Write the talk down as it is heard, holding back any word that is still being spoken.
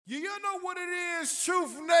You know what it is,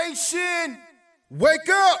 Truth Nation. Wake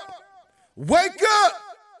up! Wake up!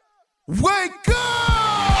 Wake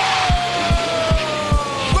up!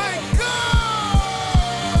 Wake up!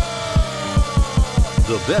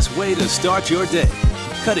 The best way to start your day.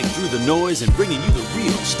 Cutting through the noise and bringing you the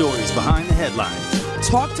real stories behind the headlines.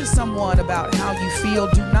 Talk to someone about how you feel.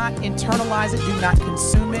 Do not internalize it. Do not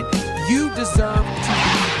consume it. You deserve to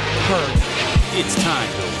be heard. It's time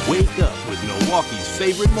to wake up with Milwaukee's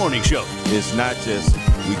favorite morning show. It's not just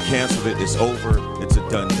we canceled it, it's over, it's a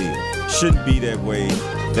done deal. Shouldn't be that way.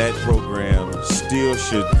 That program still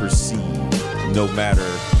should proceed no matter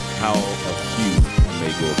how a few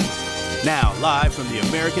may go against it. Now, live from the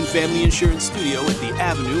American Family Insurance Studio at the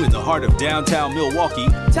Avenue in the heart of downtown Milwaukee.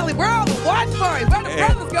 Telly, where all the watch parties? Where the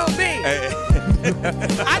brothers gonna be?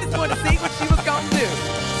 I just wanted to see what she was gonna do.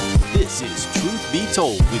 This is Truth Be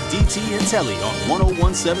Told with DT and Telly on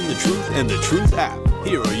 1017 The Truth and The Truth app.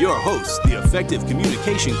 Here are your hosts, the effective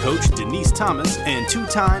communication coach Denise Thomas and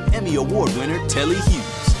two-time Emmy Award winner Telly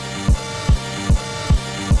Hughes.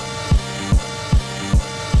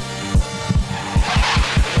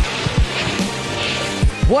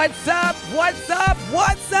 What's up? What's up?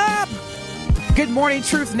 What's up? Good morning,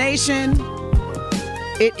 Truth Nation.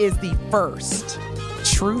 It is the first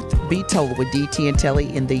Truth Be Told with DT and Telly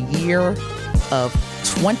in the year of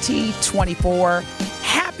 2024.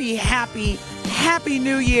 Happy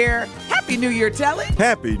New Year. Happy New Year, Telly.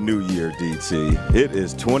 Happy New Year, DT. It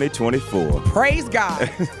is 2024. Praise God.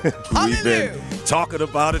 We've been talking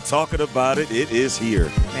about it. It is here.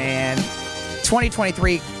 Man,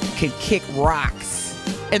 2023 can kick rocks.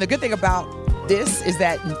 And the good thing about this is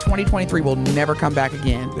that 2023 will never come back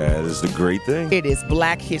again. That is the great thing. It is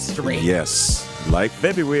Black History. Yes, like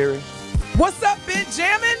February. What's up,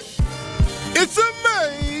 Benjamin? It's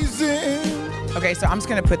amazing. Okay, so I'm just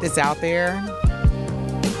going to put this out there.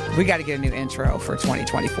 We got to get a new intro for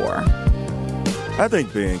 2024. I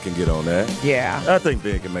think Ben can get on that. Yeah. I think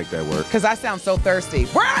Ben can make that work. Because I sound so thirsty.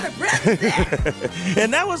 We're out of breath.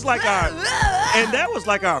 And that was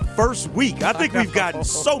like our first week. I think we've gotten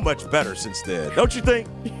so much better since then. Don't you think?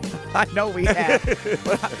 I know we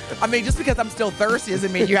have. I mean, just because I'm still thirsty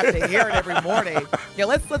doesn't mean you have to hear it every morning. Yeah,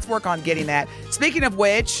 let's work on getting that. Speaking of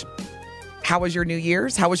which, how was your New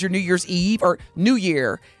Year's? How was your New Year's Eve or New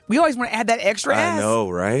Year? We always want to add that extra S. I know,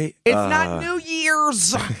 right? It's not New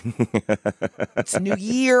Year's. It's New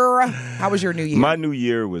Year. How was your New Year? My New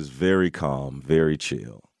Year was very calm, very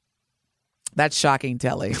chill. That's shocking,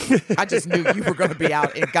 Telly. I just knew you were going to be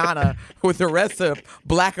out in Ghana with the rest of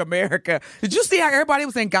Black America. Did you see how everybody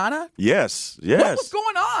was in Ghana? Yes. What was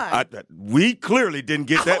going on? We clearly didn't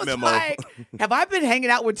get that memo. Like, have I been hanging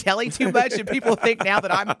out with Telly too much and people think now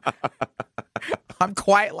that I'm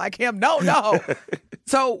quiet like him? No.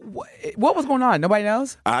 So what was going on? Nobody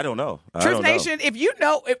knows? I don't know. Truth Nation, if you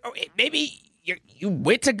know, maybe you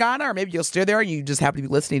went to Ghana or maybe you're still there and you just happen to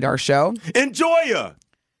be listening to our show. Enjoy ya.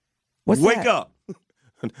 Wake up.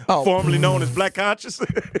 Oh. Formerly known as Black Conscious.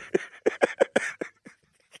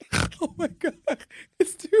 Oh, my God.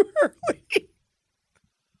 It's too early.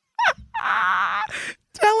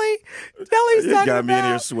 Telly's You talking got me in about,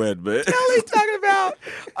 here sweating, man. Telly's talking about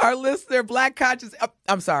our listener, Black Conscious.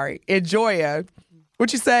 I'm sorry. Enjoy ya.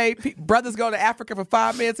 What you say? Brothers go to Africa for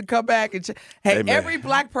 5 minutes and come back. And hey, every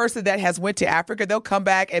Black person that has went to Africa, they'll come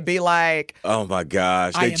back and be like, oh, my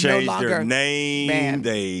gosh. They changed their name. Man, I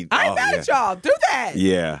ain't mad at y'all. Do that.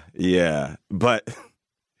 Yeah. But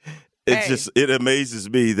it amazes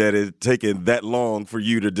me that it's taken that long for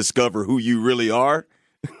you to discover who you really are.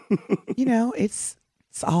 You know, it's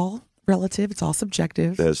all relative. It's all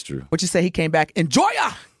subjective. That's true. What you say? He came back. Enjoy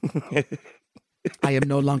ya. I am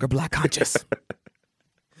no longer Black conscious.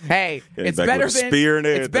 Hey, it's better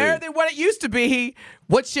than what it used to be.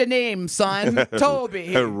 What's your name, son?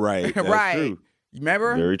 Toby. Right. Right. True.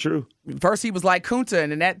 Remember? Very true. First he was like Kunta,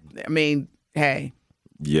 and that, I mean, hey.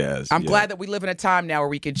 Yes. I'm glad that we live in a time now where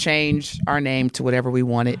we can change our name to whatever we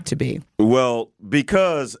want it to be. Well,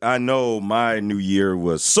 because I know my New Year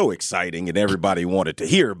was so exciting and everybody wanted to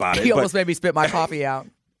hear about it. He almost made me spit my coffee out.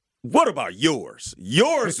 What about yours?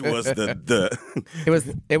 Yours was the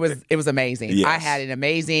It was amazing. Yes. I had an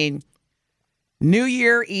amazing New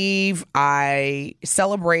Year Eve. I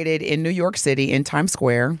celebrated in New York City in Times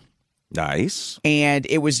Square. Nice. And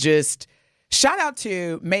it was just shout out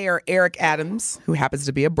to Mayor Eric Adams, who happens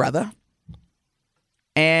to be a brother,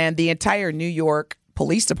 and the entire New York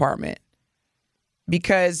Police Department.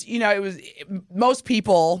 Because, you know, it was most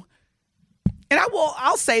people. And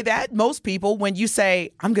I'll say that most people, when you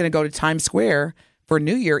say, I'm going to go to Times Square for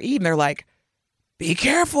New Year Eve, they're like, be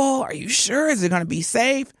careful. Are you sure? Is it going to be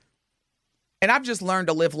safe? And I've just learned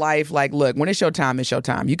to live life like, look, when it's your time, it's your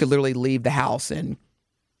time. You could literally leave the house and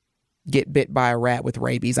get bit by a rat with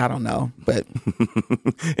rabies. I don't know, but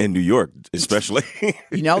in New York, especially.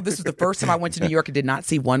 This was the first time I went to New York and did not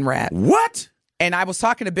see one rat. What? And I was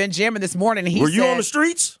talking to Ben Jamin this morning, and he Were said, you on the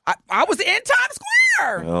streets? I was in Times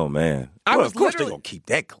Square. Oh man! Of course they're gonna keep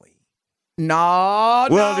that clean. No,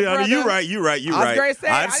 well, no, you're right. You're right.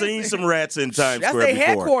 I've seen some rats in Times Square before. That's their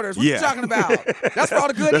headquarters. What are you talking about? That's where all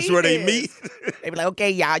the good That's where they is. meet. They be like, okay,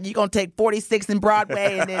 y'all, you going to take 46 and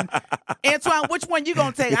Broadway, and then, Antoine, which one you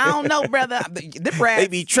going to take? I don't know, brother. The rats. They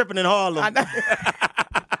be tripping in Harlem.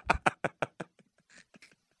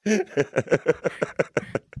 They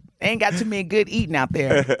ain't got too many good eating out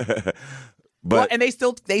there. But and they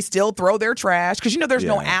still throw their trash because there's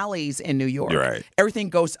no alleys in New York. You're right.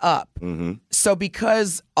 Everything goes up. Mm-hmm. So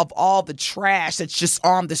because of all the trash that's just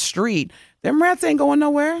on the street, them rats ain't going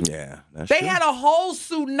nowhere. Yeah, that's they true. had a whole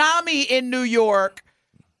tsunami in New York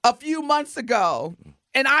a few months ago,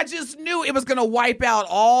 and I just knew it was going to wipe out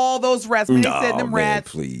all those rats. But they said them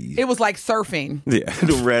rats. Please. It was like surfing. Yeah,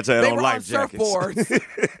 the rats had they on were life jackets. Surfboards.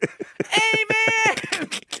 Hey man.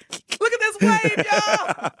 Look at this wave,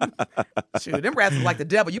 y'all. Shoot, them rats are like the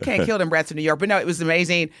devil. You can't kill them rats in New York. But no, it was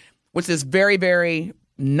amazing. It was this very, very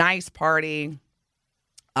nice party.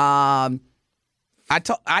 What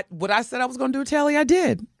I said I was going to do, Telly, I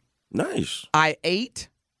did. Nice. I ate,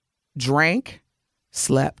 drank,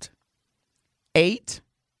 slept. Ate,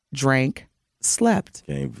 drank, slept.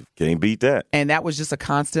 Can't beat that. And that was just a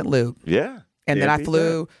constant loop. Yeah. And then I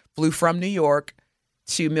flew from New York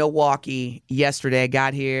to Milwaukee yesterday,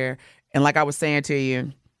 got here, and like I was saying to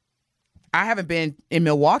you, I haven't been in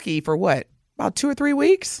Milwaukee for what, about 2 or 3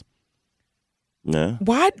 weeks? Yeah.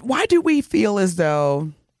 Why do we feel as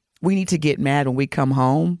though we need to get mad when we come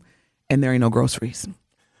home and there ain't no groceries?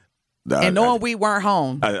 And knowing we weren't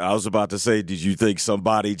home. I was about to say, did you think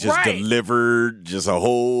somebody just delivered just a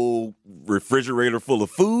whole refrigerator full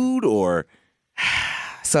of food, or?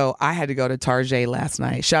 So I had to go to Target last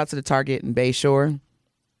night. Shout out to the Target in Bayshore.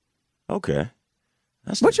 Okay.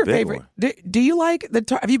 What's your favorite? Do you like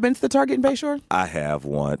have you been to the Target in Bayshore? I have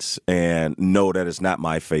once, and no, that is not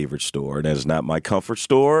my favorite store. That is not my comfort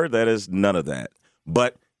store. That is none of that.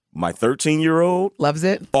 But my 13-year-old loves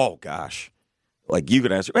it. Oh gosh, like you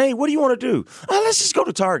could ask her, hey, what do you want to do? Let's just go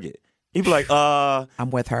to Target. He'd be like, I'm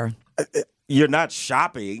with her. You're not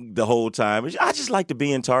shopping the whole time. I just like to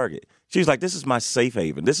be in Target. She's like, this is my safe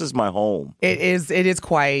haven. This is my home. It is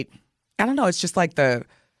quite. I don't know. It's just like the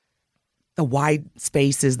wide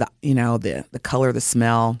spaces, the color, the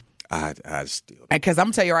smell. I still. Because I'm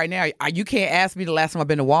gonna tell you right now, you can't ask me the last time I've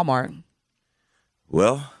been to Walmart.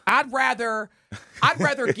 Well, I'd rather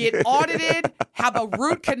get audited, have a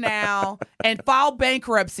root canal, and file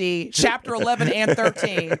bankruptcy, Chapter 11 and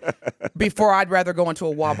 13, before I'd rather go into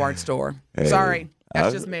a Walmart store. Hey, Sorry,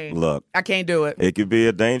 that's just me. Look, I can't do it. It could be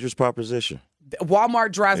a dangerous proposition.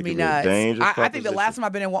 Walmart drives me nuts. I think the last time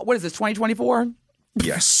I've been in what is this, 2024?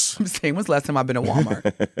 Yes. I'm saying, when's the last time I've been in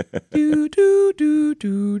Walmart? do, do, do,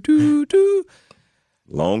 do, do, do.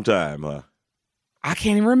 Long time, huh? I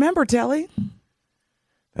can't even remember, Telly.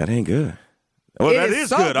 That ain't good. Well, that is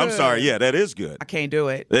good. I'm sorry. Yeah, that is good. I can't do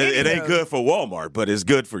it. It ain't good for Walmart, but it's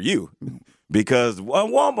good for you. Because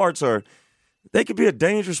Walmarts they could be a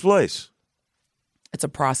dangerous place. It's a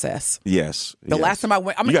process. Yes. The last time I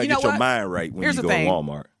went, you got to get your mind right when you go to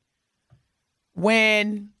Walmart.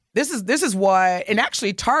 When this is what, and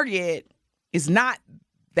actually Target is not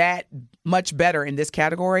that much better in this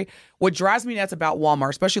category. What drives me nuts about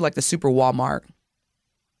Walmart, especially like the super Walmart,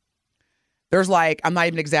 there's like, I'm not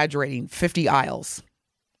even exaggerating, 50 aisles.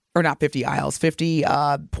 Or not 50 aisles, 50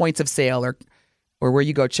 points of sale or where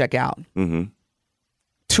you go check out. Mm-hmm.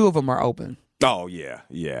 2 of them are open. Oh, yeah,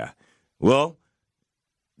 yeah. Well,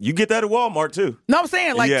 you get that at Walmart, too. No, I'm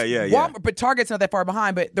saying, like, yeah. Walmart, but Target's not that far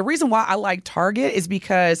behind. But the reason why I like Target is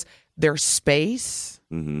because their space,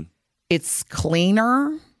 it's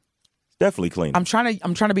cleaner. Definitely clean. I'm trying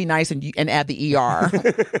to be nice and add the ER.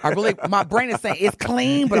 My brain is saying it's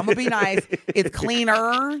clean, but I'm gonna be nice. It's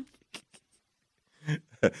cleaner.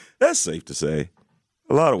 That's safe to say.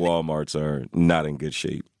 A lot of Walmarts are not in good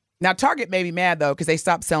shape. Now Target made me mad though because they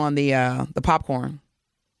stopped selling the popcorn.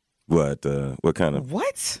 What kind of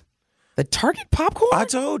what? The Target popcorn? I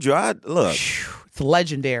told you. Look. It's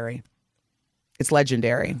legendary. It's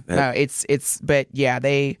legendary. But yeah,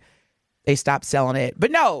 they stopped selling it.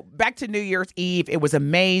 But no, back to New Year's Eve. It was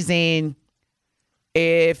amazing.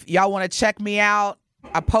 If y'all want to check me out,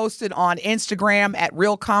 I posted on Instagram at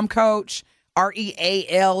Realcomm Coach,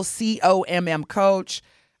 REALCOMM Coach.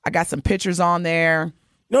 I got some pictures on there.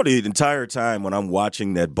 No, the entire time when I'm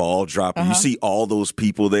watching that ball drop, and you see all those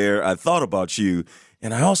people there, I thought about you,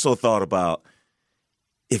 and I also thought about,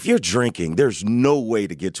 if you're drinking, there's no way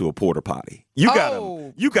to get to a porta potty. You got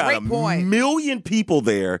a million people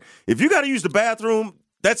there. If you got to use the bathroom,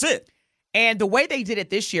 that's it. And the way they did it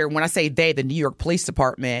this year, when I say they, the New York Police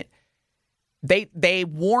Department, they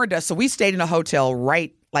warned us. So we stayed in a hotel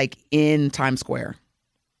right like in Times Square.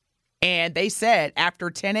 And they said after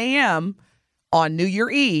 10 a.m. on New Year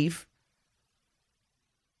Eve,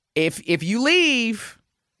 if you leave,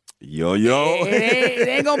 it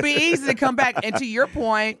ain't gonna be easy to come back. And to your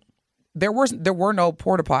point, there were no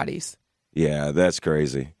porta potties. Yeah, that's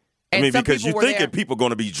crazy. And because you're thinking people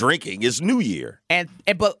going to be drinking. It's New Year. And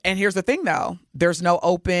here's the thing though, there's no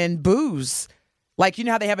open booze. Like, you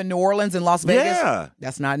know how they have in New Orleans and Las Vegas? Yeah.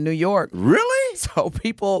 That's not in New York. Really? So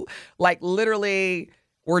people like literally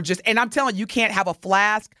were just, and I'm telling you, you can't have a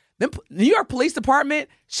flask. The New York Police Department,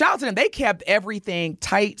 shout out to them. They kept everything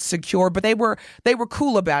tight, secure, but they were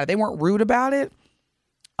cool about it. They weren't rude about it.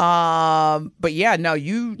 But yeah, no,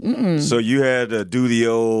 So you had to do the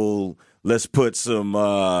old, let's put some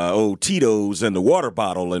old Tito's in the water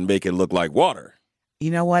bottle and make it look like water. You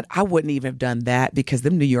know what? I wouldn't even have done that because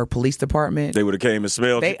them New York Police Department, they would have came and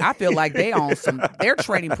smelled it. I feel like they on their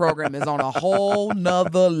training program is on a whole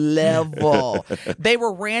nother level. They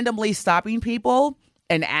were randomly stopping people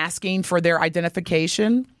and asking for their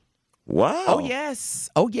identification. Wow. Oh, yes.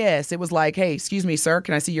 It was like, hey, excuse me, sir,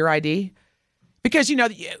 can I see your ID? Because, you know,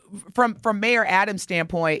 from Mayor Adams'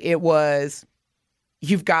 standpoint, it was,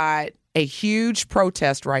 you've got a huge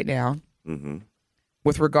protest right now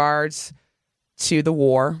with regards to the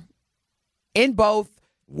war in both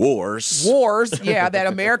wars. Yeah, that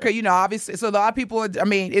America, you know, obviously. So a lot of people, I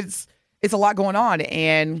mean, it's a lot going on.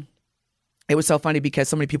 And it was so funny because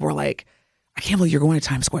so many people were like, I can't believe you're going to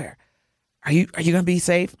Times Square. Are you going to be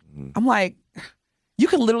safe? I'm like, you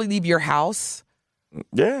can literally leave your house.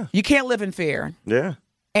 Yeah. You can't live in fear. Yeah.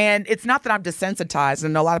 And it's not that I'm desensitized.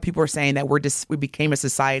 And a lot of people are saying that we became a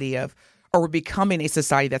society we're becoming a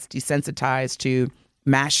society that's desensitized to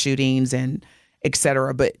mass shootings and et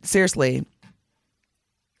cetera. But seriously,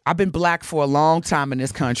 I've been black for a long time in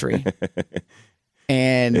this country.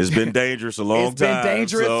 And it's been dangerous a long time. It's been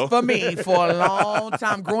dangerous for me for a long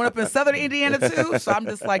time. Growing up in Southern Indiana too. So I'm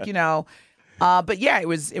just like, you know, but yeah, it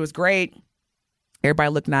was great. Everybody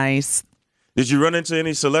looked nice. Did you run into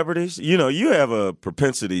any celebrities? You know, you have a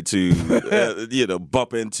propensity to,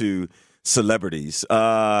 bump into celebrities.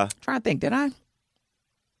 Trying to think, did I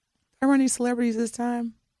run any celebrities this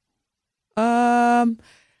time?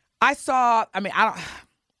 I saw,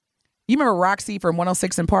 you remember Roxy from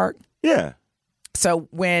 106 in Park? Yeah. So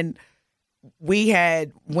when we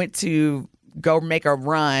had went to go make a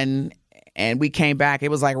run and we came back,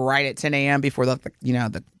 it was like right at 10 a.m. before the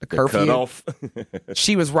curfew. Cut off.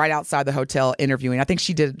 She was right outside the hotel interviewing. I think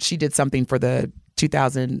she did something for the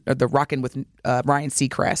 2000 or the Rockin' with Ryan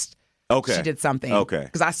Seacrest. Okay. She did something. Okay.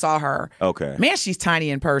 Because I saw her. Okay. Man, she's tiny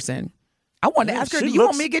in person. I wanted to ask her, do you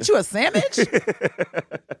want me to get you a sandwich?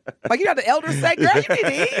 Like, you know, the elders say, girl, you need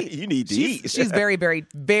to eat. You need to eat. She's very, very,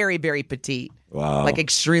 very, very petite. Wow. Like,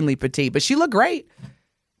 extremely petite. But she looked great.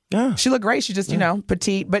 Yeah. She looked great. She just,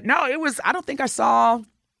 petite. But no, I don't think I saw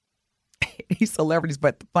any celebrities.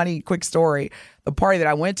 But the funny, quick story, the party that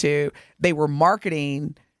I went to, they were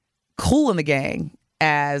marketing Kool and the Gang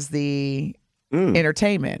as the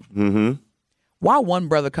entertainment. Mm-hmm. Why one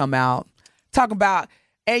brother come out talking about,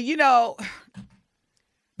 and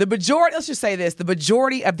the majority, let's just say this, the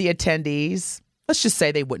majority of the attendees, let's just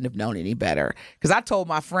say they wouldn't have known any better. Because I told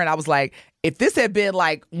my friend, I was like, if this had been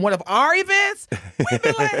like one of our events, we'd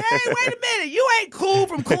be like, hey, wait a minute, you ain't cool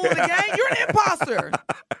from Kool and the Gang, you're an imposter.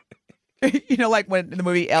 Like when in the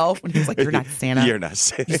movie Elf, when he was like, you're not Santa. You're not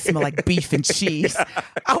Santa. You smell like beef and cheese.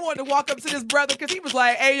 I wanted to walk up to this brother because he was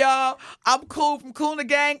like, hey, y'all, I'm cool from Kool and the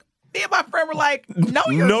Gang. Me and my friend were like, no,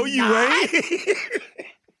 you're not. You ain't.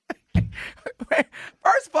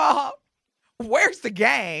 First of all, where's the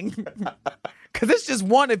gang? Because it's just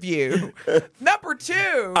one of you. Number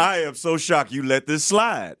two. I am so shocked you let this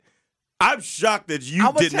slide. I'm shocked that you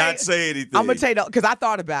did not say anything. I'm going to tell you, because I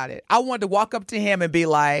thought about it. I wanted to walk up to him and be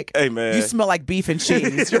like, hey, man, you smell like beef and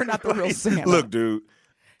cheese. You're not the real Santa. Look, dude,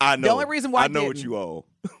 I know. The only reason why I know what you owe.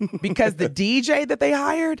 Because the DJ that they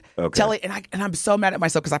hired, and I'm so mad at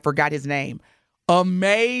myself because I forgot his name.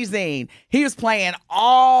 Amazing. He was playing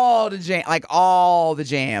all the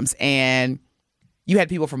jams, and you had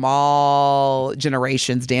people from all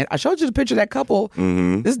generations dance. I showed you the picture of that couple.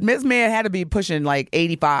 Mm-hmm. This man had to be pushing like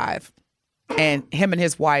 85, and him and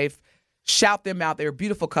his wife shout them out. They're a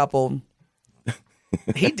beautiful couple.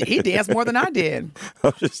 He danced more than I did.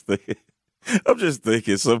 I'm just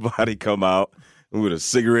thinking somebody come out with a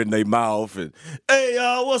cigarette in their mouth and, hey,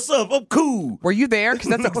 y'all, what's up? I'm cool. Were you there? Because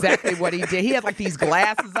that's exactly what he did. He had like these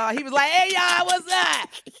glasses on. He was like, hey, y'all, what's up?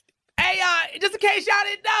 Hey, y'all, just in case y'all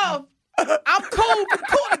didn't know, I'm cool from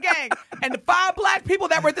Cooler Gang. And the 5 black people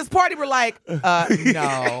that were at this party were like,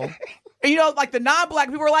 no. And, like the non-black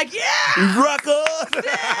people were like, yeah. Rock on.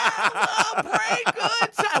 Yeah, bring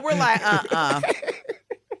good time. We're like,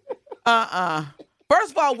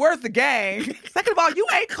 First of all, where's the gang? Second of all, you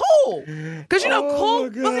ain't cool. Because, Cool,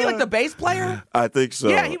 wasn't he like the bass player? I think so.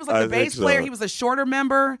 Yeah, he was like the bass player. He was a shorter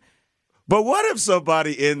member. But what if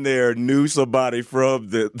somebody in there knew somebody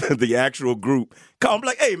from the actual group? Call him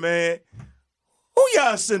like, hey, man, who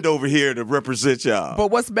y'all send over here to represent y'all?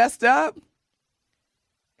 But what's messed up?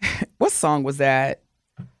 What song was that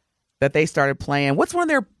they started playing? What's one of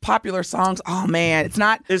their popular songs? Oh, man, it's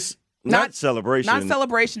not Celebration. Not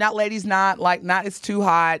Celebration, not Ladies Not It's Too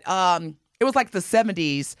Hot. It was like the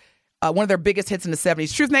 70s. One of their biggest hits in the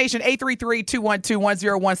 70s. Truth Nation,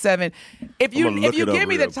 833-212-1017. If you give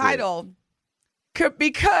me the title,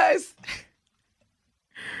 because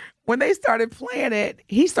when they started playing it,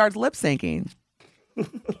 he starts lip syncing.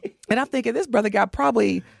 And I'm thinking, this brother got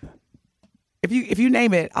probably, if you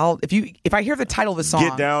name it, if I hear the title of the song.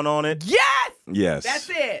 Get Down on It? Yes! Yes. That's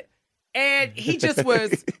it. And he just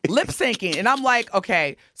was lip syncing. And I'm like,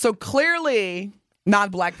 okay, so clearly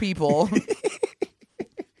non-black people,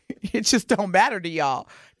 it just don't matter to y'all.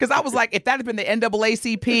 Because I was like, if that had been the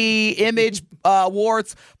NAACP Image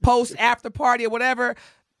Awards post after party or whatever,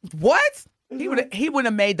 what? He would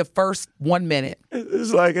have made the first 1 minute.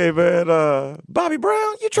 It's like, hey, man, Bobby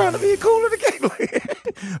Brown, you trying to be cooler to gang?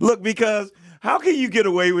 Look, because how can you get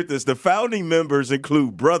away with this? The founding members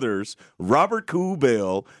include brothers Robert Cool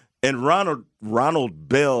Bell and Ronald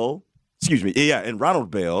Bell. Excuse me. Yeah, and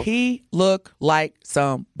Ronald Bell. He looked like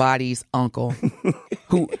somebody's uncle.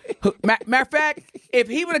 who matter of fact, if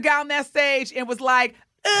he would have got on that stage and was like,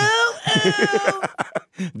 ooh,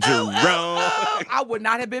 Jerome, I would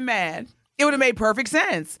not have been mad. It would have made perfect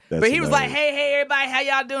sense. But he was like, hey, everybody, how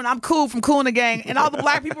y'all doing? I'm cool from Cool in the Gang. And all the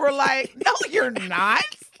black people were like, no, you're not.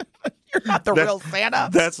 You're not the real Santa.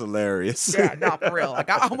 That's hilarious. Yeah, no, for real. Like,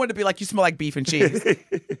 I wanted to be like, you smell like beef and cheese.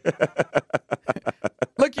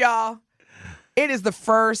 Look, y'all, it is the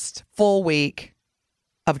first full week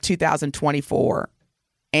of 2024.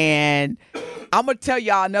 And I'm going to tell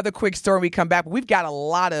y'all another quick story when we come back. But we've got a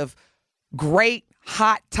lot of great,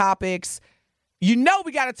 hot topics.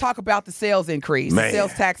 We got to talk about the sales increase, the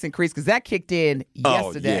sales tax increase, because that kicked in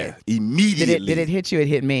yesterday. Oh, yeah. Immediately. Did it hit you? It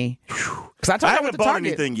hit me. Because I haven't bought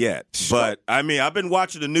anything yet, but I mean, I've been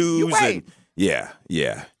watching the news. And yeah.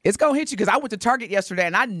 It's going to hit you because I went to Target yesterday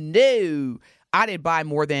and I knew I didn't buy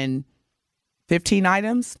more than 15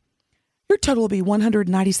 items. Your total will be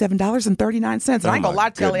 $197.39. And I ain't going to lie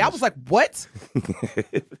to you. I was like, what?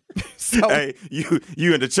 So, hey,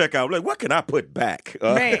 you in the checkout, like, what can I put back?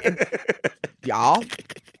 Man, y'all,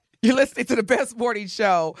 you're listening to the best morning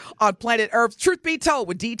show on planet Earth, Truth Be Told,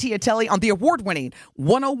 with DT and Telly on the award-winning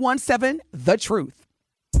 101.7 The Truth.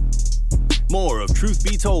 More of Truth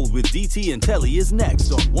Be Told with DT and Telly is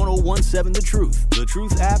next on 101.7 The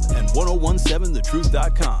Truth app, and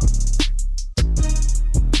 1017thetruth.com.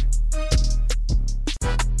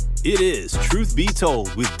 It is Truth Be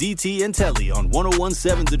Told with DT and Telly on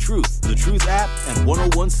 1017 The Truth app, and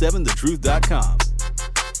 1017thetruth.com.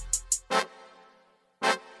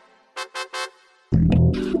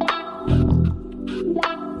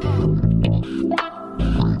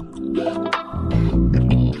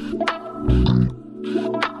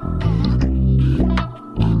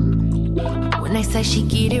 When they say she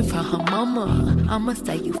get it from her mama, I'ma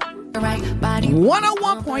say you right body.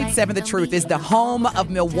 101.7 The Truth is the home of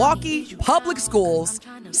Milwaukee Public Schools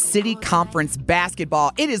City Conference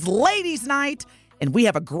basketball. It is ladies' night, and we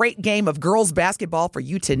have a great game of girls basketball for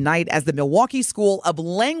you tonight as the Milwaukee School of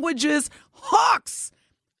Languages Hawks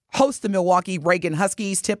host the Milwaukee Reagan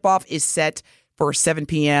Huskies. Tip-off is set for 7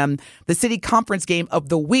 p.m. The City Conference game of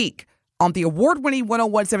the week on the award-winning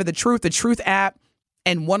 101.7 The Truth app,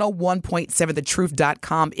 and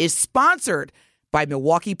 101.7thetruth.com is sponsored by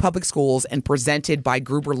Milwaukee Public Schools and presented by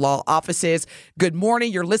Gruber Law Offices. Good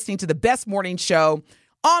morning. You're listening to the best morning show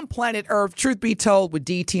on planet Earth, Truth Be Told, with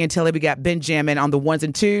DT and Telly. We got Benjamin on the ones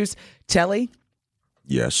and twos. Telly?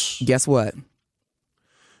 Yes. Guess what?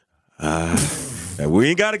 We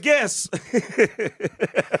ain't got to guess.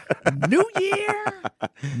 New year,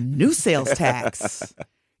 new sales tax.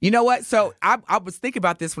 You know what? So I was thinking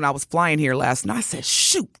about this when I was flying here last night. I said,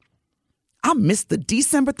 shoot, I missed the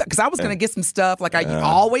December because I was going to get some stuff like I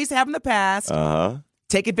always have in the past.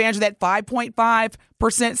 Take advantage of that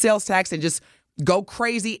 5.5% sales tax and just go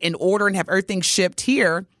crazy and order and have everything shipped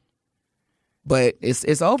here. But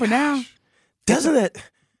it's over now. Doesn't it?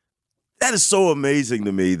 That is so amazing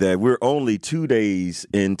to me that we're only 2 days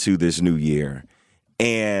into this new year,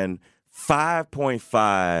 and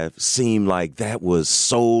 5.5 seemed like that was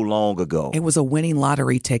so long ago. It was a winning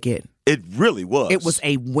lottery ticket. It really was. It was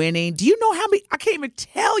a winning. Do you know how many? I can't even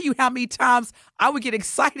tell you how many times I would get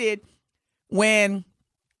excited when.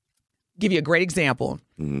 Give you a great example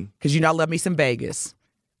because I love me some Vegas.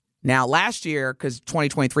 Now, last year, because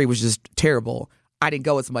 2023 was just terrible, I didn't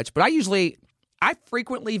go as much. But I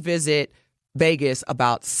frequently visit Vegas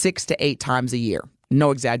about 6 to 8 times a year.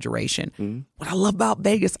 No exaggeration. What I love about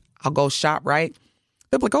Vegas, I'll go shop, right?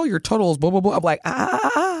 They'll be like, oh, your total is blah, blah, blah. I'm like,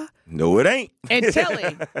 No, it ain't. And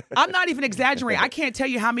Telly, I'm not even exaggerating. I can't tell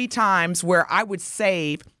you how many times where I would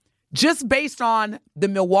save just based on the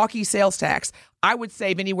Milwaukee sales tax. I would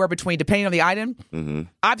save anywhere between, depending on the item,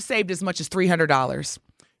 I've saved as much as $300.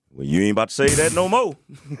 Well, you ain't about to say that no more.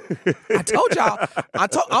 I told y'all. I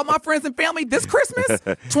told all my friends and family this Christmas,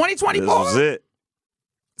 2024. This was it.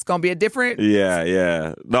 It's going to be a different.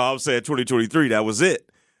 Yeah. No, I'm saying 2023, that was it.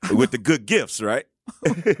 With the good gifts, right?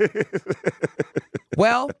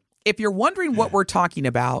 Well, if you're wondering what we're talking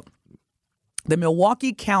about, the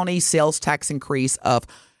Milwaukee County sales tax increase of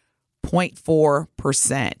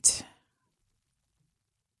 0.4%.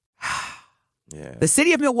 Yeah. The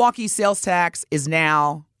city of Milwaukee sales tax is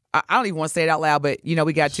now, I don't even want to say it out loud, but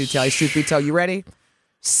we got to tell you, truth be told. You ready?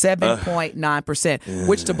 7.9%,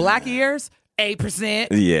 which to black ears, 8%.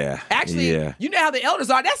 Yeah. Actually, you know how the elders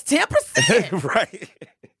are. That's 10%. Right.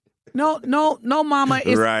 No, mama.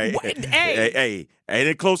 It's, right. Hey, ain't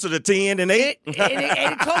it closer to 10 than 8? Ain't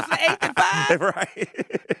it closer to 8 than 5? Right.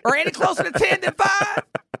 Or ain't it closer to 10 than 5?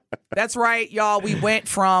 That's right, y'all. We went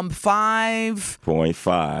from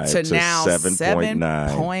 5.5 to now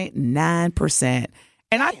 7.9%.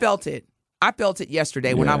 And I felt it. I felt it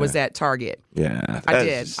yesterday when I was at Target. Yeah. I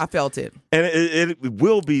did. I felt it. And it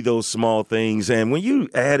will be those small things. And when you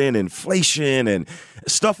add in inflation and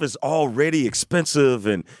stuff is already expensive,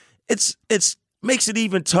 and it's makes it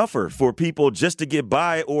even tougher for people just to get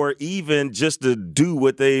by or even just to do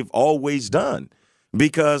what they've always done.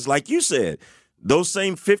 Because like you said, those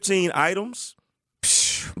same 15 items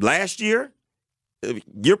last year,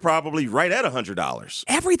 you're probably right at $100.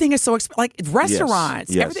 Everything is so expensive. Like restaurants,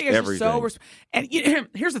 yes, everything is just so. And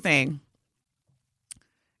here's the thing.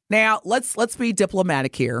 Now let's be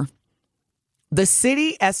diplomatic here. The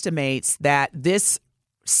city estimates that this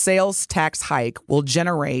sales tax hike will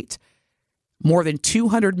generate more than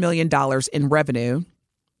 $200 million in revenue,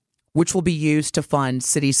 which will be used to fund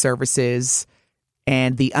city services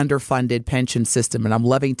and the underfunded pension system. And I'm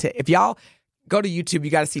loving to, if y'all go to YouTube,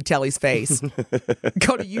 you got to see Telly's face.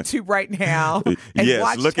 Go to YouTube right now. And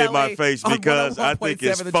watch look Telly at my face because I think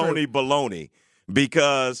it's phony Truth. baloney.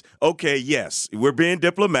 Because, okay, yes, we're being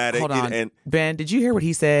diplomatic. Hold on. And Ben, did you hear what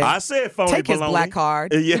he said? I said phony baloney. Take his black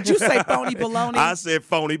card. Yeah. Did you say phony baloney? I said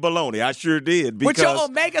phony baloney. I sure did. Because, with your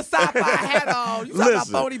Omega sci-fi hat on. You talking about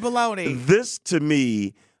phony baloney. This, to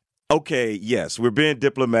me, okay, yes, we're being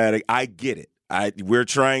diplomatic. I get it. We're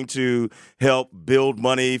trying to help build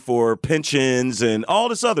money for pensions and all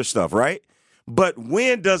this other stuff, right? But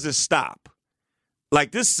when does it stop?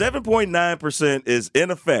 Like this 7.9% is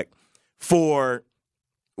in effect for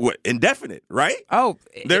what, indefinite, right? Oh.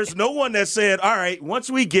 There's no one that said, all right,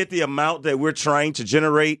 once we get the amount that we're trying to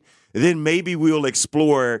generate, then maybe we'll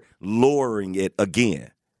explore lowering it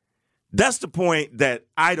again. That's the point that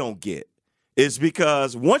I don't get, is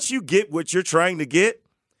because once you get what you're trying to get,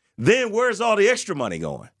 then where's all the extra money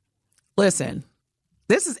going? Listen,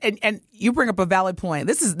 this is, and you bring up a valid point.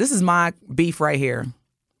 This is my beef right here.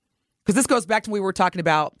 Because this goes back to when we were talking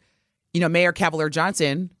about, Mayor Cavalier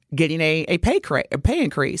Johnson getting a pay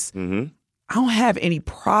increase. Mm-hmm. I don't have any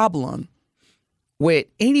problem with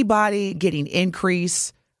anybody getting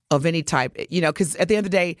increase of any type, because at the end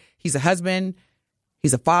of the day, he's a husband,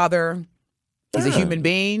 he's a father, he's a human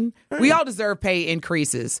being. We all deserve pay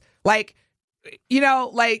increases. Like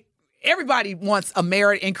everybody wants a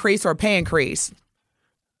merit increase or a pay increase.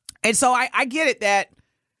 And so I get it that,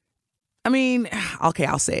 okay,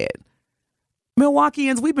 I'll say it.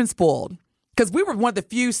 Milwaukeeans, we've been spoiled because we were one of the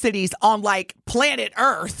few cities on planet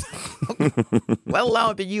Earth, let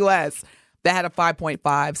alone the U.S., that had a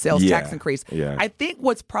 5.5 sales tax increase. Yeah. I think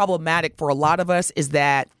what's problematic for a lot of us is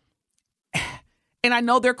that, and I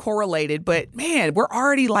know they're correlated, but man, we're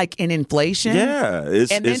already in inflation. Yeah,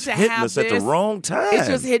 it's hitting us at the wrong time. It's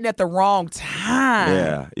just hitting at the wrong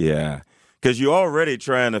time. Yeah. because you're already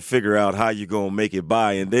trying to figure out how you're going to make it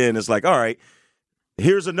by. And then it's like, all right,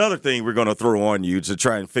 here's another thing we're going to throw on you to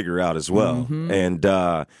try and figure out as well. And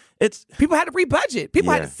it's people had to rebudget.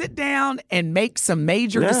 People had to sit down and make some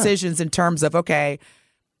major decisions in terms of, okay,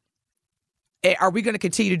 are we going to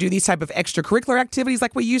continue to do these type of extracurricular activities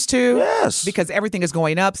like we used to? Yes. Because everything is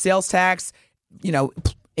going up, sales tax,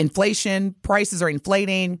 inflation, prices are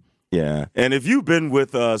inflating. Yeah. And if you've been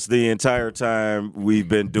with us the entire time we've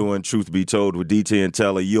been doing Truth Be Told with DT and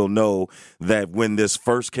Telly, you'll know that when this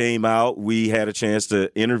first came out, we had a chance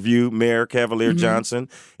to interview Mayor Cavalier Johnson,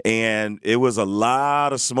 and it was a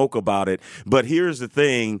lot of smoke about it. But here's the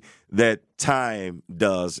thing that time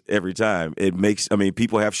does every time.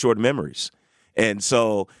 People have short memories. And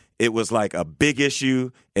so it was like a big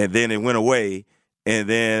issue, and then it went away, and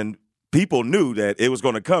then people knew that it was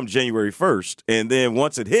going to come January 1st. And then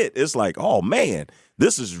once it hit, it's like, oh, man,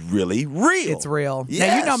 this is really real. It's real. Yes.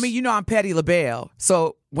 Now, you know me, you know I'm Patty LaBelle.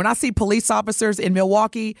 So when I see police officers in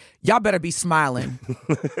Milwaukee, y'all better be smiling.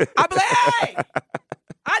 I be like, hey,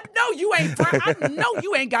 I know you ain't I know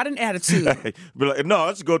you ain't got an attitude. Be like, no,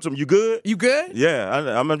 let's go to them. You good? You good?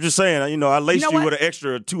 Yeah, I'm just saying, I laced you with an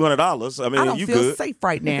extra $200. I mean, I don't you feel good. safe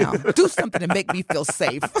right now. Do something to make me feel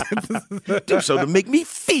safe. Do something to make me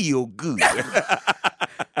feel good.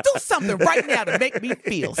 Do something right now to make me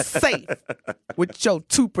feel safe with your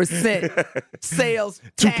 2% sales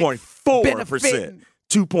tax 2.4%.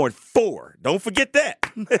 2.4. Don't forget that.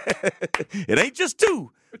 It ain't just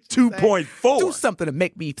 2. 2.4. Do something to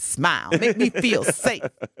make me smile, make me feel safe.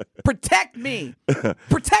 Protect me.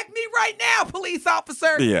 Protect me right now, police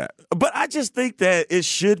officer. Yeah. But I just think that it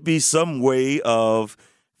should be some way of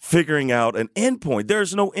figuring out an endpoint.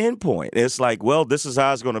 There's no endpoint. It's like, well, this is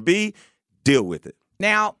how it's going to be. Deal with it.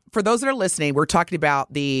 Now, for those that are listening, we're talking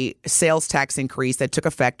about the sales tax increase that took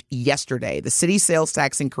effect yesterday. The city sales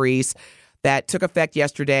tax increase that took effect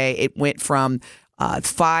yesterday. It went from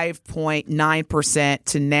 5.9%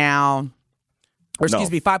 to now, or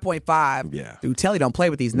excuse me, 5.5. Yeah. Dude, Telly don't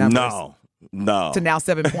play with these numbers. No. To now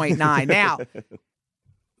 7.9. Now,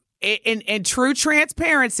 in true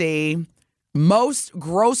transparency, most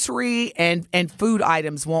grocery and food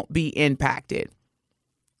items won't be impacted.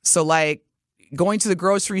 So, like, going to the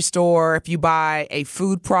grocery store, if you buy a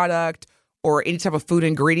food product or any type of food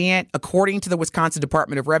ingredient, according to the Wisconsin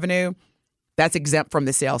Department of Revenue, that's exempt from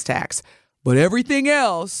the sales tax. But everything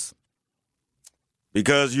else...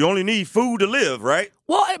 Because you only need food to live, right?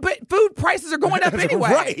 Well, but food prices are going up anyway.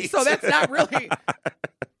 Right. So that's not really...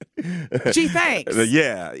 Gee, thanks.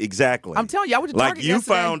 Yeah, exactly. I'm telling you, I went to Target Like, you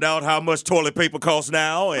yesterday. found out how much toilet paper costs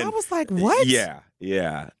now. And I was like, what? Yeah.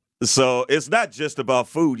 So it's not just about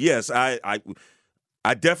food. Yes, I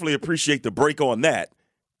definitely appreciate the break on that.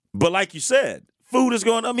 But like you said, food is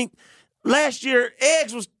going... I mean, last year,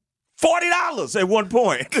 eggs was $40 at one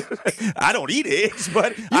point. I don't eat eggs,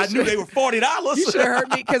 but I knew they were $40. You should have heard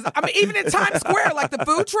me, because, I mean, even in Times Square, like the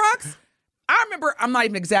food trucks, I remember, I'm not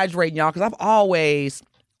even exaggerating, y'all, because I've always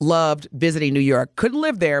loved visiting New York. Couldn't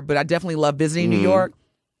live there, but I definitely love visiting New York.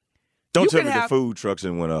 Don't tell me the food trucks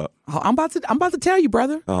didn't went up. Oh, I'm about to tell you,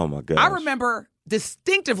 brother. Oh, my God. I remember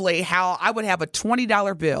distinctively how I would have a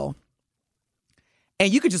 $20 bill,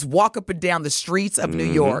 and you could just walk up and down the streets of New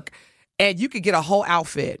York, and you could get a whole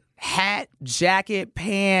outfit. Hat, jacket,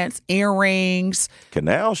 pants, earrings,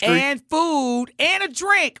 Canal Street, and food and a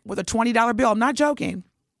drink with a $20 bill. I'm not joking.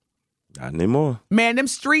 Not anymore. Man, them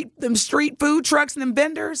street food trucks and them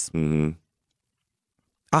vendors. Mm-hmm.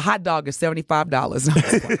 A hot dog is $75. No,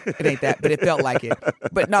 it ain't that, but it felt like it.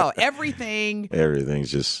 But no,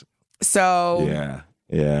 everything's just so.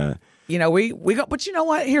 Yeah. You know, we go. But you know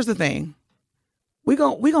what? Here's the thing. We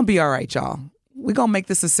gonna be all right, y'all. We gonna make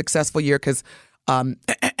this a successful year, because.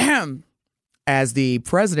 As the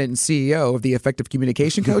president and CEO of the Effective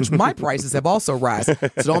Communication Coach, my prices have also risen.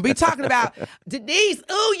 So don't be talking about, Denise,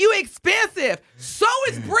 ooh, you expensive. So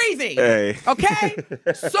is breathing. Hey. Okay?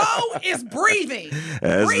 So is breathing.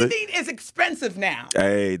 Breathing is expensive now.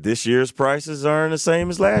 Hey, this year's prices aren't the same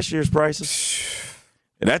as last year's prices.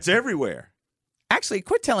 And that's everywhere. Actually,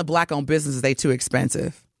 quit telling black-owned businesses they too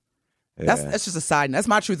expensive. Yeah. That's just a side note. That's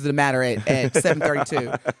my truth of the matter at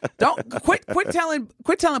 7:32. Don't quit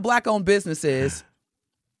telling black-owned businesses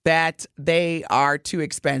that they are too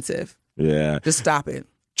expensive. Yeah. Just stop it.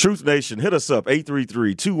 Truth Nation, hit us up,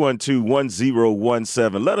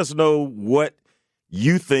 833-212-1017. Let us know what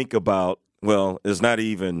you think about, well, it's not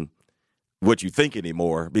even what you think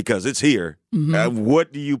anymore, because it's here.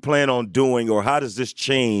 What do you plan on doing, or how does this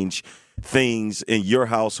change things in your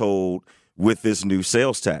household with this new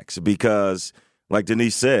sales tax? Because, like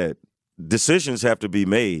Denise said, decisions have to be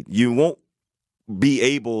made. You won't be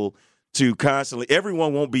able to constantly,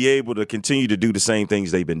 everyone won't be able to continue to do the same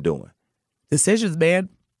things they've been doing. Decisions, man.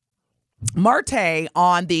 Marte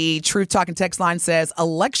on the Truth Talking text line says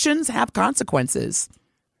elections have consequences.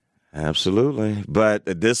 Absolutely.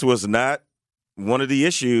 But this was not one of the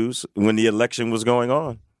issues when the election was going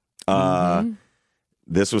on.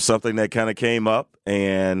 This was something that kind of came up,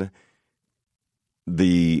 and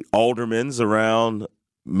the aldermans around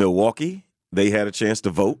Milwaukee, they had a chance to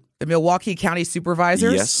vote. The Milwaukee County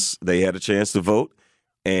Supervisors? Yes, they had a chance to vote,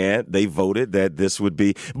 and they voted that this would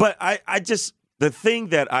be. But the thing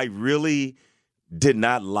that I really did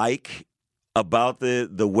not like about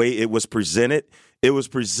the way it was presented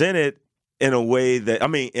in a way that,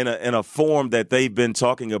 in a form that they've been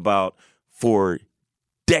talking about for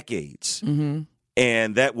decades. Mm-hmm.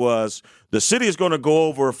 And that was, the city is going to go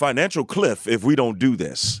over a financial cliff if we don't do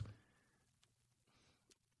this.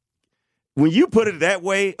 When you put it that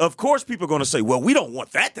way, of course people are going to say, well, we don't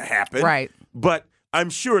want that to happen. Right. But I'm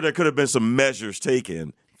sure there could have been some measures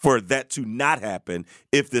taken for that to not happen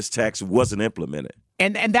if this tax wasn't implemented.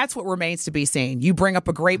 And that's what remains to be seen. You bring up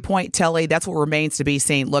a great point, Telly. That's what remains to be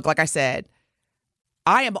seen. Look, like I said,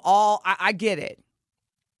 I get it.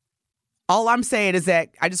 All I'm saying is that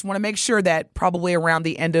I just want to make sure that probably around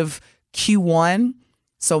the end of Q1,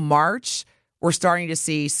 so March, we're starting to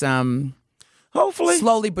see some, hopefully,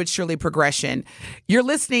 slowly but surely progression. You're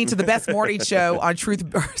listening to the best morning show on Truth.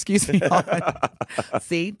 Excuse me.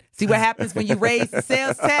 See what happens when you raise the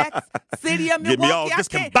sales tax? City of Milwaukee. Get me all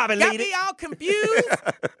discombobulated. Got me all confused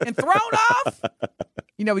and thrown off.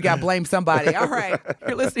 You know we got to blame somebody. All right.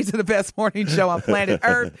 You're listening to the best morning show on planet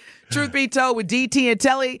Earth. Truth be told with DT and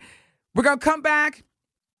Telly. We're going to come back.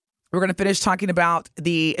 We're going to finish talking about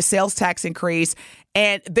the sales tax increase.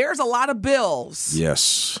 And there's a lot of bills.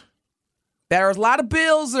 Yes. There's a lot of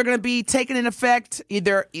bills that are going to be taken in effect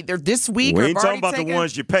either this week or we ain't talking about the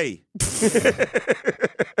ones you pay.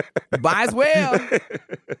 Might as well.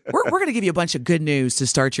 We're going to give you a bunch of good news to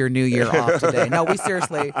start your new year off today. No,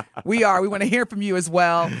 we are. We want to hear from you as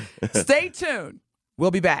well. Stay tuned.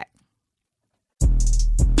 We'll be back.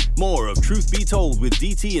 More of Truth Be Told with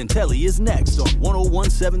DT and Telly is next on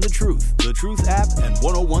 1017 The Truth, The Truth app, and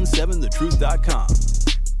 1017thetruth.com.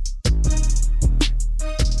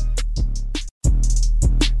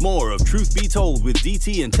 More of Truth Be Told with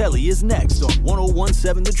DT and Telly is next on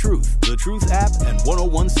 1017 The Truth, The Truth app, and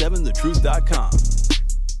 1017thetruth.com.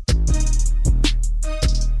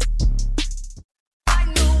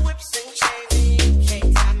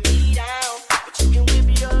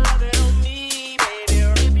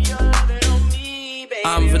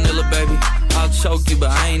 I'm vanilla, baby. I'll choke you, but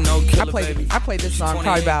I ain't no killer, baby. I played this song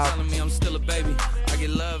probably about,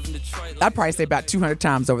 I'd probably say about 200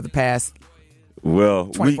 times over the past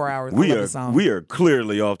 24 hours. We are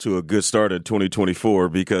clearly off to a good start in 2024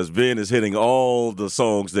 because Ben is hitting all the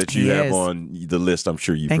songs that you have on the list. I'm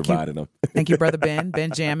sure you provided them. Thank you, brother Ben.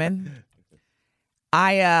 Ben Jammin.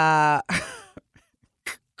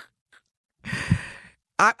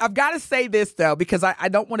 I've got to say this, though, because I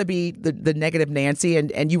don't want to be the negative Nancy,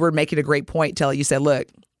 and you were making a great point, Telly. You said, look,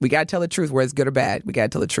 we got to tell the truth, whether it's good or bad. We got to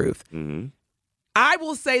tell the truth. Mm-hmm. I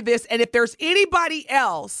will say this, and if there's anybody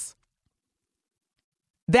else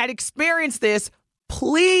that experienced this,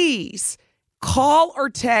 please call or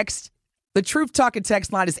text. The Truth Talking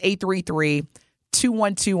text line is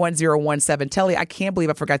 833-212-1017. Telly, I can't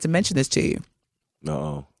believe I forgot to mention this to you.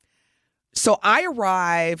 Uh-oh. So I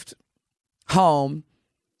arrived home,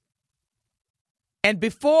 and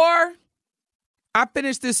before I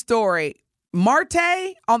finish this story,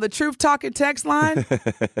 Marte on the Truth Talking text line,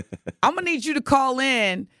 I'm going to need you to call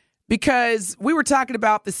in because we were talking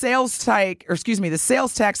about the sales tax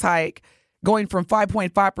hike going from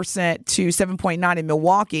 5.5% to 7.9% in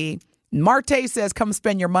Milwaukee. Marte says, come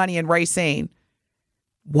spend your money in Racine.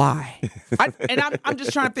 Why? I'm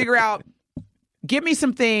just trying to figure out, give me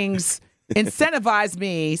some things, incentivize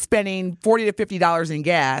me spending $40 to $50 in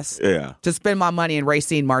gas to spend my money in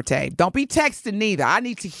Racine, Marte. Don't be texting neither. I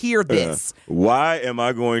need to hear this. Why am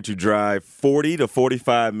I going to drive 40 to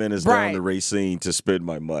 45 minutes down to Racine to spend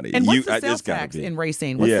my money? And what's the sales tax in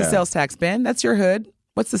Racine? What's the sales tax, Ben? That's your hood.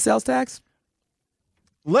 What's the sales tax?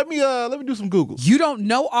 Let me do some Google. You don't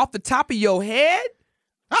know off the top of your head?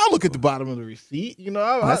 I'll look at the bottom of the receipt.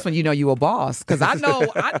 That's when you know you a boss. Because I know,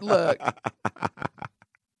 look.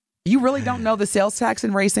 You really don't know the sales tax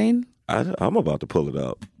in Racine? I'm about to pull it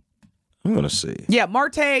up. I'm going to see. Yeah,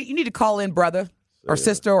 Marte, you need to call in, brother or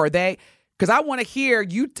sister or they, because I want to hear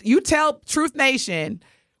you tell Truth Nation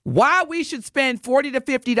why we should spend $40 to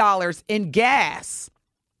 $50 in gas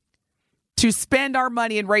to spend our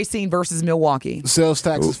money in Racine versus Milwaukee? Sales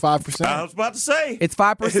tax is 5%. I was about to say. It's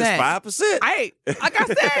 5%. It's 5%. Hey, like I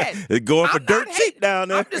said. It's going for I'm dirt not cheap down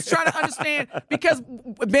there. I'm just trying to understand because,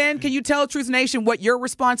 Ben, can you tell Truth Nation what your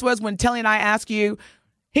response was when Telly and I asked you?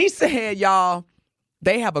 He said, y'all,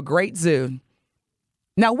 they have a great zoo.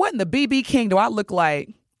 Now, what in the BB King do I look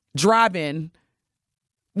like driving,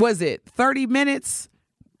 was it 30 minutes?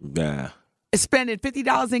 Nah. Spending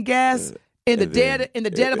 $50 in gas in the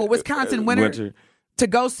dead of a Wisconsin winter to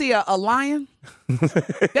go see a lion?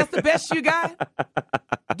 That's the best you got?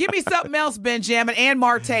 Give me something else, Benjamin and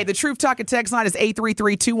Marte. The Truth Talking text line is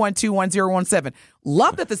 833-212-1017.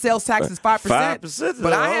 Love that the sales tax is 5%. 5%.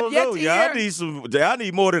 But I have yet to hear. I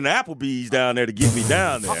need more than Applebee's down there to get me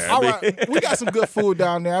down there. All right, we got some good food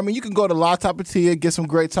down there. I mean, you can go to La Tapatia, get some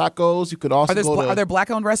great tacos. You could also Are there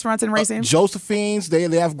black-owned restaurants in Racine? Josephine's. They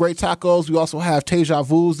have great tacos. We also have Teja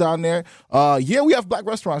Vu's down there. Yeah, we have black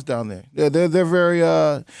restaurants down there. They're very.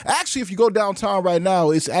 Actually, if you go downtown right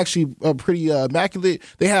now, it's actually pretty immaculate.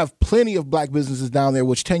 They have plenty of black businesses down there,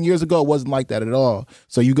 which 10 years ago wasn't like that at all.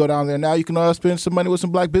 So you go down there now, you can spend some money with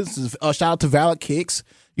some black businesses. Shout out to Valid Kicks,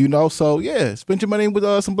 so yeah, spend your money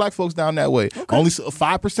with some black folks down that way. Okay. Only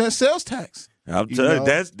 5% sales tax. I'm telling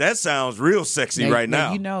you, that sounds real sexy right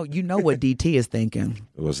now. You know what DT is thinking.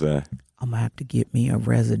 What's that? I'm going to have to get me a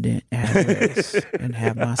resident address and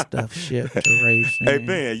have my stuff shipped to Racine. Hey,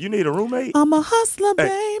 Ben, you need a roommate? I'm a hustler,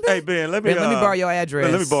 baby. Hey, Ben, let me borrow your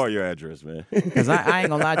address. Let me borrow your address, man. Because I ain't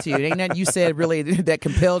going to lie to you. It ain't nothing you said really that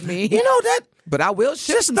compelled me. But I will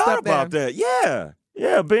ship just some thought stuff about there. that. Yeah.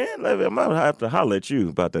 Yeah, Ben, I might have to holler at you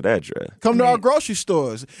about that address. Come to our grocery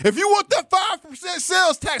stores. If you want that 5%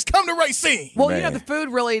 sales tax, come to Racine. Well, the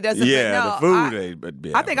food really doesn't. Yeah, the food ain't. But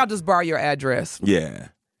yeah. I think I'll just borrow your address. Yeah.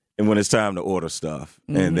 And when it's time to order stuff,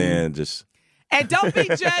 and then just. And don't be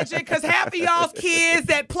judging, because half of y'all's kids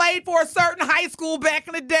that played for a certain high school back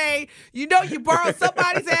in the day, you borrow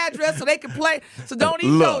somebody's address so they can play. So don't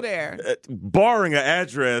even go there. Borrowing an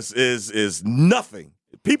address is nothing.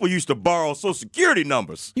 People used to borrow Social Security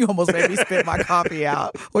numbers. You almost made me spit my coffee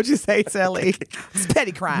out. What'd you say, Telly? It's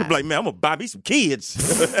petty crime. I'm like, man, I'm going to buy me some kids.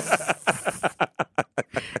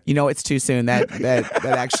 It's too soon. That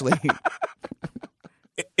actually...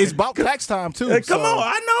 It's about tax time, too. Hey, come on,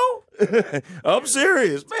 I know. I'm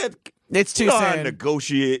serious, man. It's too soon. I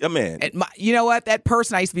negotiate. You know what? That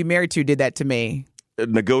person I used to be married to did that to me.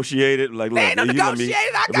 Negotiated? Like, look, negotiated.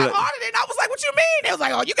 I got audited. And I was like, what you mean? They was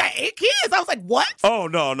like, oh, you got 8 kids. I was like, what? Oh,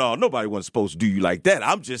 no. Nobody wasn't supposed to do you like that.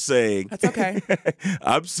 I'm just saying. That's okay.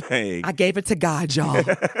 I'm saying. I gave it to God, y'all.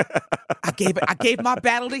 I gave my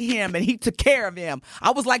battle to him, and he took care of him.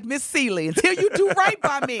 I was like Miss Seeley, until you do right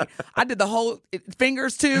by me. I did the whole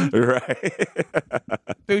fingers, too. Right.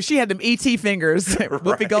 Dude, she had them E.T. fingers.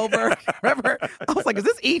 Whoopi Goldberg. Remember? I was like, is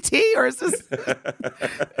this E.T. or is this...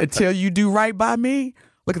 Until you do right by me?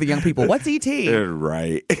 Look at the young people. What's E.T.?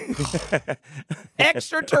 Right.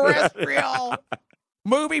 Extraterrestrial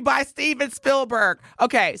movie by Steven Spielberg.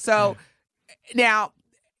 Okay, so now,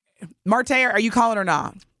 Marte, are you calling or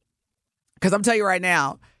not? Because I'm telling you right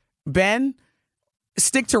now, Ben,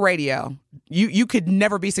 stick to radio. You could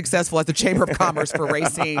never be successful at the Chamber of Commerce for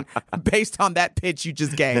Racine based on that pitch you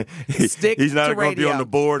just gave. Stick He's not to going to be radio. on the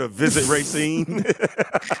board of Visit Racine.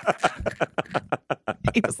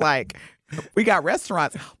 He was like, we got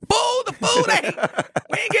restaurants. Boo, the food ain't.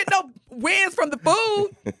 We ain't getting no wins from the food.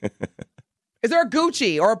 Is there a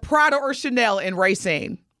Gucci or a Prada or Chanel in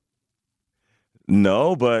Racine?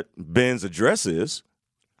 No, but Ben's address is.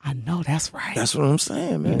 I know, that's right. That's what I'm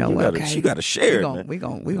saying, man. You know what? You got to share it, man. We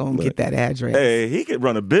gonna get that address. Hey, he could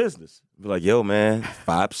run a business. Be like, yo, man,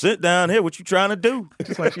 5% down here. What you trying to do? I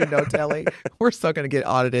just want you to know, Telly, we're still going to get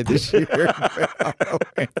audited this year.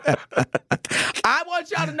 I want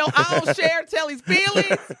y'all to know I don't share Telly's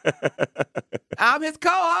feelings. I'm his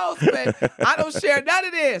co-host, but I don't share none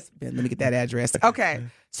of this. Ben, let me get that address. Okay,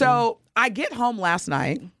 so I get home last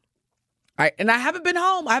night, and I haven't been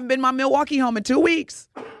home. I haven't been in my Milwaukee home in 2 weeks.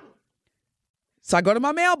 So I go to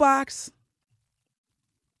my mailbox.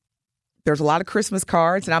 There's a lot of Christmas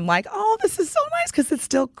cards, and I'm like, oh, this is so nice because it's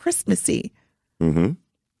still Christmassy. Mm-hmm.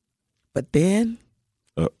 But then,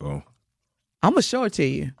 I'm going to show it to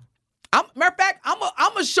you. Matter of fact, I'm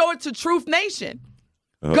going to show it to Truth Nation.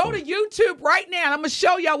 Go to YouTube right now, and I'm going to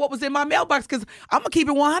show y'all what was in my mailbox because I'm going to keep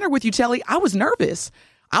it 100 with you, Telly. I was nervous.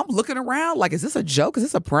 I'm looking around like, is this a joke? Is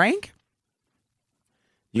this a prank?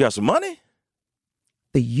 You got some money?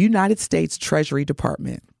 The United States Treasury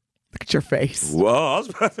Department. Look at your face. Well, I was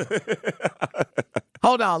about to...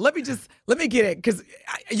 Hold on. Let me get it because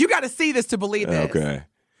you got to see this to believe this. Okay.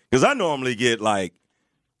 Because I normally get like,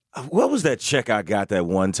 what was that check I got that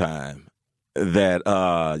one time? that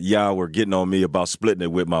y'all were getting on me about splitting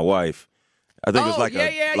it with my wife. I think it was like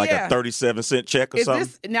a 37-cent check or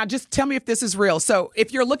something. Now, just tell me if this is real. So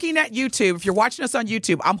if you're looking at YouTube, if you're watching us on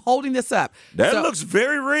YouTube, I'm holding this up. That looks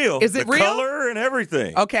very real. Is it the real? Color and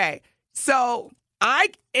everything. Okay. So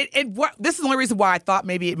this is the only reason why I thought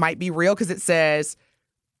maybe it might be real, because it says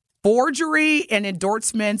forgery and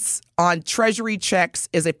endorsements on Treasury checks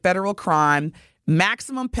is a federal crime.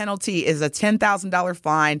 Maximum penalty is a $10,000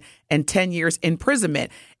 fine and 10 years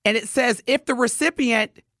imprisonment. And it says if the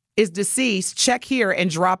recipient is deceased, check here and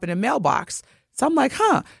drop in a mailbox. So I'm like,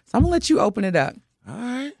 So I'm going to let you open it up. All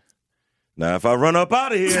right. Now, if I run up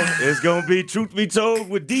out of here, it's going to be Truth Be Told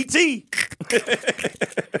with DT.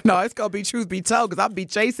 No, it's going to be Truth Be Told, because I'll be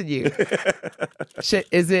chasing you. Shit,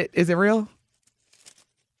 is it real?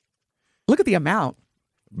 Look at the amount.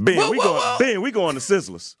 Ben, we going to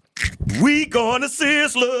Sizzlers. We going to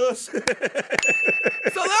Sizzlers.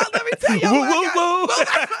 So let me tell you. Dude,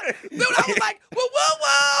 I was like, whoa.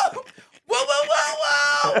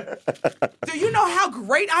 Do you know how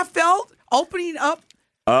great I felt opening up?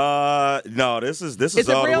 No, this is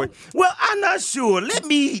all real? the way. Well, I'm not sure. Let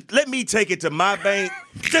me take it to my bank.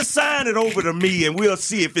 Just sign it over to me, and we'll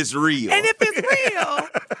see if it's real. And if it's real,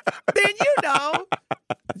 then you know.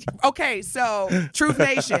 Okay, so Truth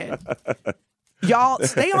Nation, y'all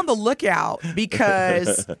stay on the lookout,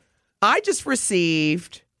 because I just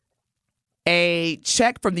received a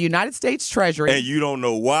check from the United States Treasury. And you don't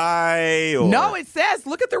know why? Or... No, it says,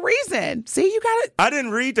 look at the reason. See, you got it. I didn't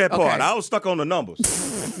read that part. Okay. I was stuck on the numbers.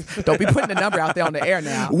 Don't be putting the number out there on the air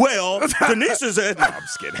now. Well, Denise is at... No, I'm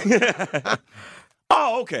just kidding.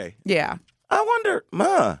 Oh, okay. Yeah. I wonder,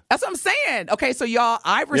 That's what I'm saying. Okay, so y'all,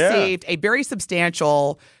 I received a very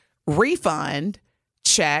substantial refund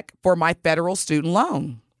check for my federal student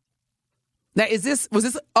loan. Now, so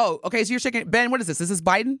you're checking, Ben, what is this? Is this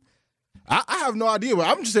Biden? I have no idea, but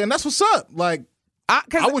I'm just saying that's what's up. Like,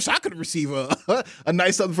 I wish I could receive a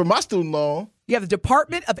nice something for my student loan. You have the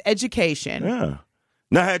Department of Education. Yeah.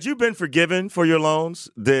 Now, had you been forgiven for your loans?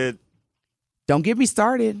 Don't get me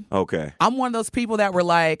started. Okay. I'm one of those people that were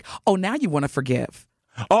like, oh, now you want to forgive.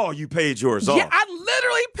 Oh, you paid yours off. Yeah, I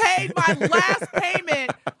literally paid my last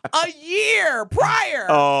payment a year prior.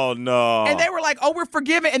 Oh, no. And they were like, oh, we're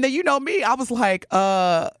forgiven. And then you know me, I was like,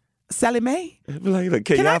 Sally Mae? Like,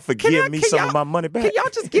 can y'all forgive me some of my money back? Can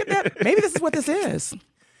y'all just give that? Maybe this is what this is.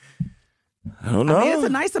 I don't know. I mean, it's a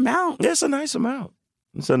nice amount. It's a nice amount.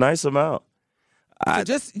 It's a nice amount. I'm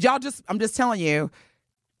just telling you,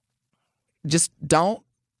 just don't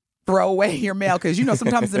throw away your mail, because you know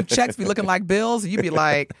sometimes them checks be looking like bills, and you'd be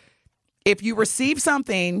like, if you receive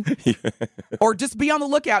something, or just be on the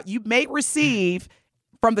lookout, you may receive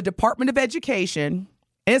from the Department of Education,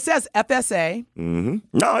 and it says FSA. Mm-hmm.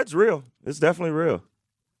 No, it's real. It's definitely real.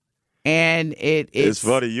 And it's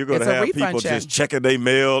funny. You're going to have people just checking their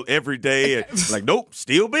mail every day and like, nope,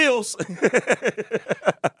 still bills.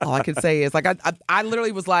 All I can say is, like, I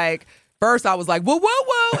literally was like, first I was like, whoa.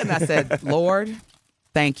 And I said, Lord,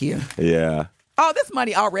 thank you. Yeah. Oh, this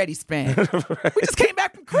money already spent. We just came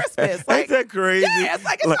back from Christmas. Like, ain't that crazy? Yeah, it's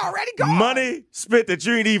like it's already gone. Money spent that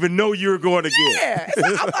you didn't even know you were going to get. Yeah.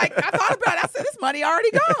 I'm like, I thought about it. I said, this money already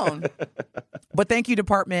gone. But thank you,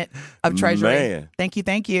 Department of Treasury. Man. Thank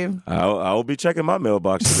you. I'll be checking my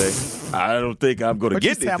mailbox today. I don't think I'm going to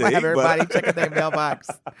get anything. I have everybody checking their mailbox.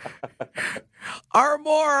 Or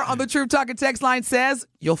more on the Truth Talking text line says,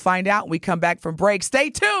 you'll find out when we come back from break. Stay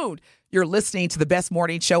tuned. You're listening to the best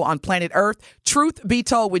morning show on planet Earth, Truth Be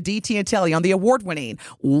Told with DT and Telly on the award-winning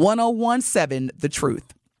 1017 The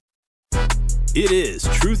Truth. It is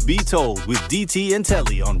Truth Be Told with DT and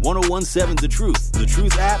Telly on 1017 The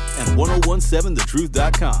Truth app, and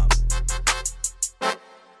 1017thetruth.com.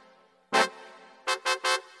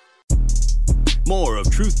 More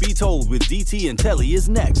of Truth Be Told with DT and Telly is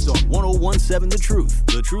next on 1017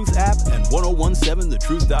 The Truth app, and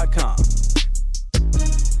 1017thetruth.com.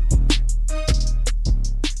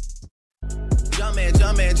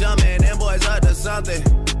 Jumpin', them boys up to something.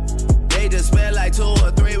 They just spent like 2 or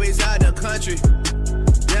 3 weeks out the country.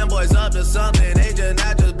 Them boys up to something, they just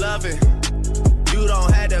not just bluffing. You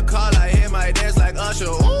don't have to call, I hear my dance like Usher,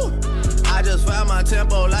 ooh. I just found my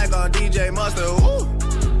tempo like on DJ Mustard, ooh.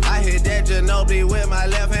 I hit that Ginobili with my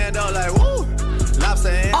left hand, though, like, woo.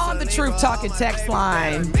 On the Truth Talking text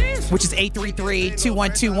line, which is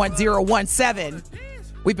 833-212-1017.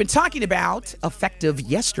 We've been talking about, effective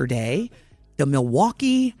yesterday, the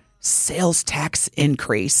Milwaukee sales tax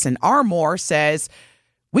increase. And Armour says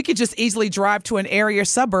we could just easily drive to an area or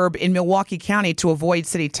suburb in Milwaukee County to avoid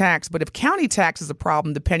city tax. But if county tax is a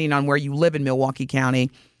problem, depending on where you live in Milwaukee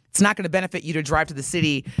County, it's not going to benefit you to drive to the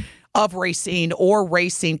city of Racine or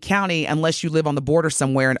Racine County unless you live on the border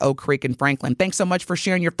somewhere in Oak Creek and Franklin. Thanks so much for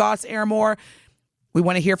sharing your thoughts, Aaron Moore. We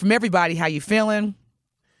want to hear from everybody how you feeling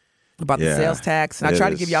about the sales tax. And I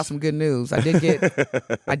tried to give y'all some good news. I did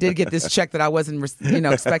get this check that I wasn't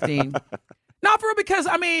expecting. Not for real, because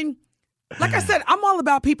I mean, like I said, I'm all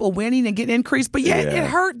about people winning and getting increased, but it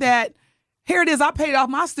hurt that here it is, I paid off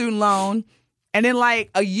my student loan, and then like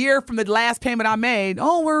a year from the last payment I made,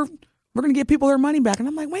 we're going to give people their money back. And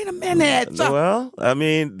I'm like, wait a minute. Well, I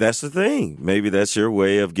mean, that's the thing. Maybe that's your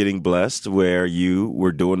way of getting blessed, where you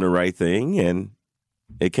were doing the right thing and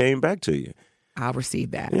it came back to you. I'll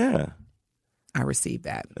receive that. Yeah. I received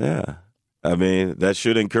that. Yeah. I mean, that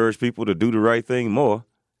should encourage people to do the right thing more.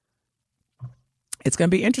 It's going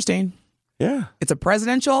to be interesting. Yeah. It's a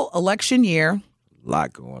presidential election year. A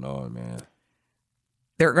lot going on, man.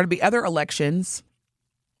 There are going to be other elections.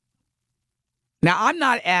 Now, I'm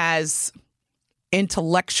not as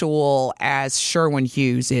intellectual as Sherwin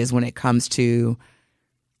Hughes is when it comes to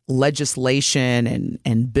legislation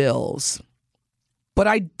and bills. But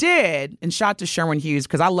I did, and shout out to Sherwin Hughes,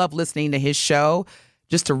 because I love listening to his show,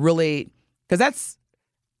 just to really, because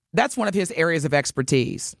that's one of his areas of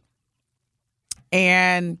expertise.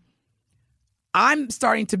 And I'm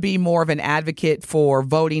starting to be more of an advocate for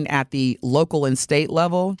voting at the local and state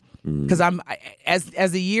level. Because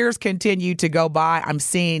as the years continue to go by, I'm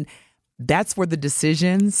seeing that's where the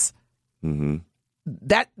decisions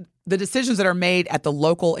that the decisions that are made at the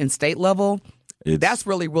local and state level, that's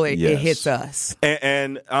really it hits us.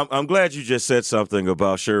 And I'm glad you just said something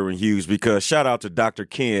about Sherwin Hughes, because shout out to Dr.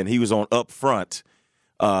 Ken. He was on Up Front,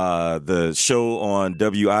 the show on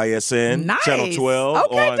WISN, Channel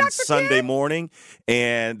 12 on Dr. Sunday Ken. Morning.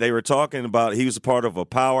 And they were talking about, he was a part of a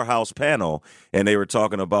powerhouse panel, and they were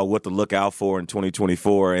talking about what to look out for in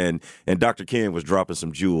 2024. And Dr. Ken was dropping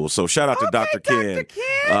some jewels. So shout out to Dr. Ken,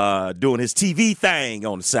 doing his TV thing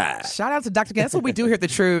on the side. Shout out to Dr. Ken. That's what we do here at The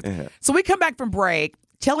Truth. So we come back from break.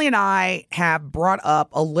 Kelly and I have brought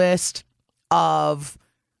up a list of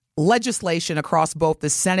legislation across both the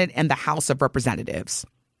Senate and the House of Representatives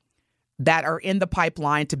that are in the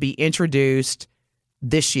pipeline to be introduced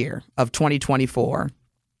this year of 2024.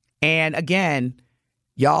 And again,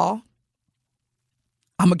 y'all,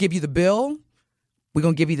 I'm going to give you the bill. We're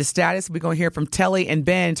going to give you the status. We're going to hear from Telly and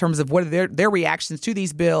Ben in terms of what are their reactions to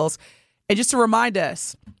these bills. And just to remind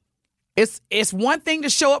us, it's one thing to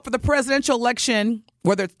show up for the presidential election,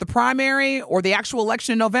 whether it's the primary or the actual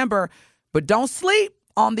election in November, but don't sleep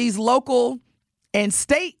on these local and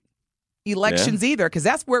state elections either, because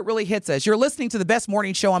that's where it really hits us. You're listening to the best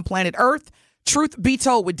morning show on planet Earth, Truth Be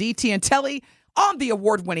Told with DT and Telly, on the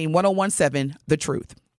award-winning 101.7 The Truth.